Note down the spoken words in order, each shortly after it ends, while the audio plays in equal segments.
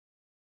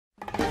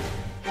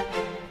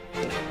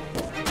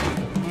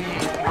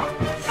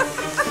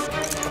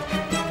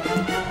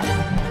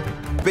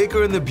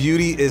Baker and the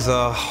Beauty is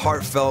a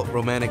heartfelt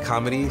romantic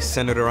comedy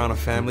centered around a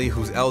family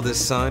whose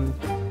eldest son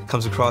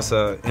comes across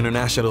an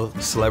international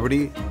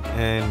celebrity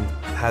and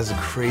has a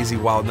crazy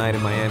wild night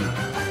in Miami.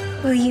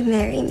 Will you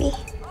marry me?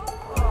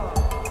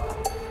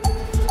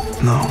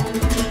 No.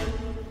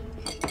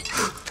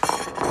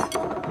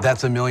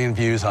 That's 1 million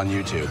views on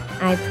YouTube.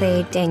 I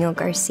played Daniel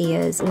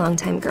Garcia's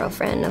longtime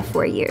girlfriend of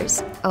 4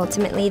 years.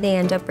 Ultimately, they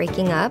end up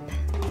breaking up,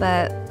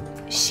 but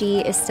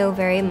she is still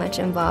very much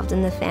involved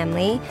in the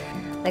family,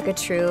 like a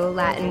true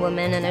Latin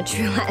woman and a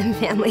true Latin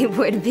family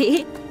would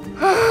be.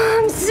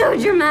 I'm so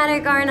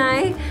dramatic, aren't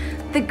I?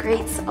 The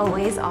greats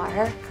always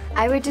are.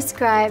 I would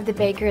describe The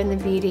Baker and the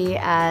Beauty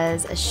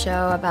as a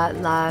show about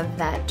love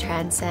that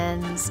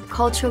transcends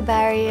cultural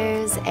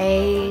barriers,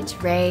 age,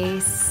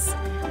 race,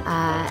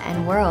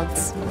 and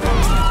worlds.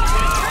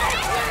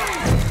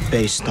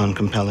 Based on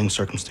compelling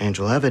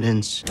circumstantial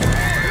evidence,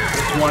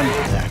 one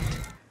that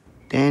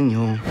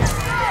Daniel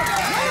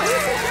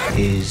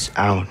is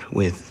out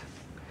with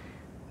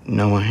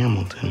Noa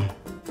Hamilton.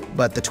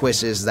 But the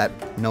twist is that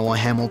Noa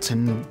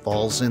Hamilton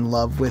falls in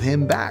love with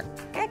him back.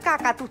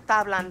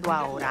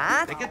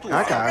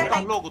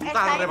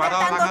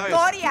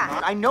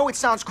 I know it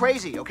sounds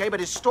crazy, okay, but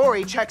his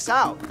story checks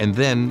out. And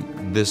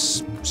then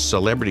this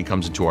celebrity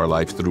comes into our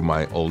life through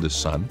my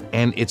oldest son,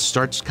 and it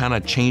starts kind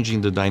of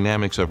changing the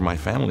dynamics of my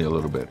family a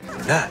little bit.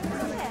 Dad,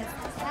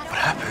 what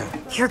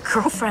happened? Your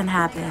girlfriend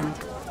happened.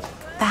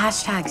 The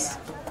hashtags.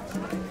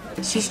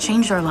 She's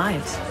changed our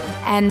lives.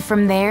 And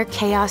from there,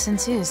 chaos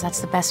ensues.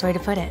 That's the best way to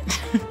put it.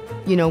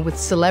 You know, with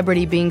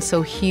celebrity being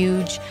so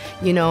huge,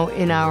 you know,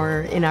 in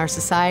our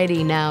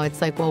society now,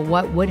 it's like, well,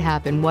 what would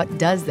happen? What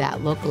does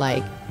that look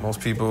like? Most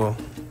people,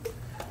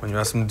 when you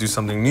ask them to do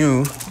something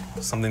new,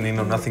 something they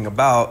know nothing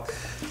about,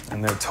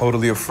 and they're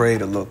totally afraid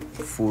to look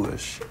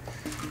foolish.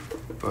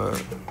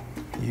 But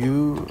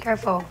you...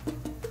 Careful.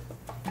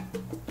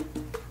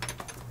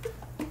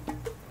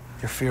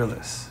 You're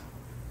fearless.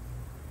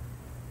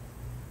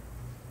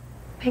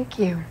 Thank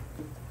you.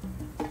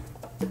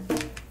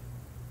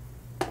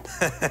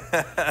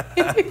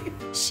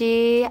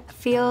 She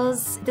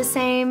feels the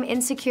same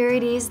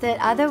insecurities that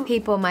other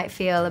people might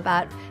feel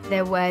about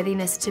their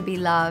worthiness to be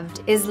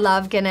loved. Is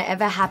love gonna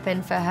ever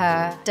happen for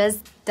her?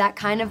 Does that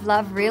kind of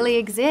love really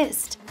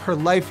exist? Her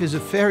life is a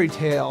fairy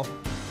tale,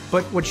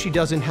 but what she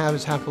doesn't have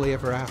is happily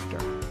ever after.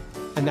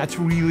 And that's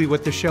really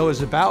what the show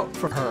is about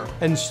for her.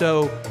 And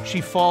so she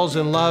falls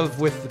in love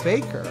with the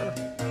baker,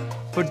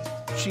 but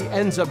she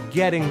ends up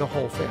getting the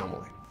whole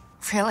family.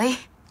 Really?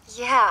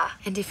 Yeah.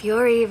 And if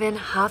you're even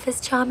half as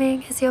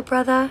charming as your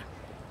brother,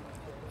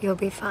 you'll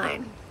be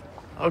fine.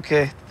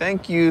 Okay,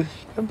 thank you.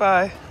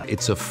 Goodbye.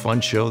 It's a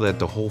fun show that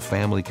the whole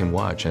family can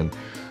watch, and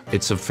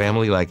it's a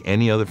family like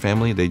any other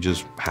family. They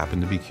just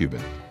happen to be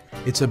Cuban.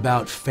 It's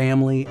about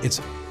family, it's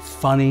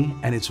funny,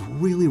 and it's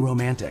really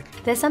romantic.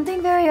 There's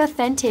something very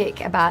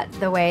authentic about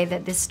the way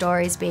that this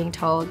story is being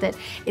told that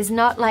is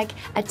not like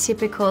a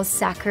typical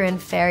saccharine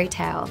fairy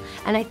tale.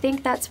 And I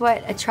think that's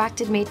what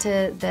attracted me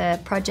to the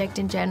project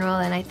in general,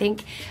 and I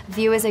think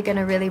viewers are going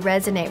to really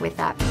resonate with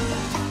that.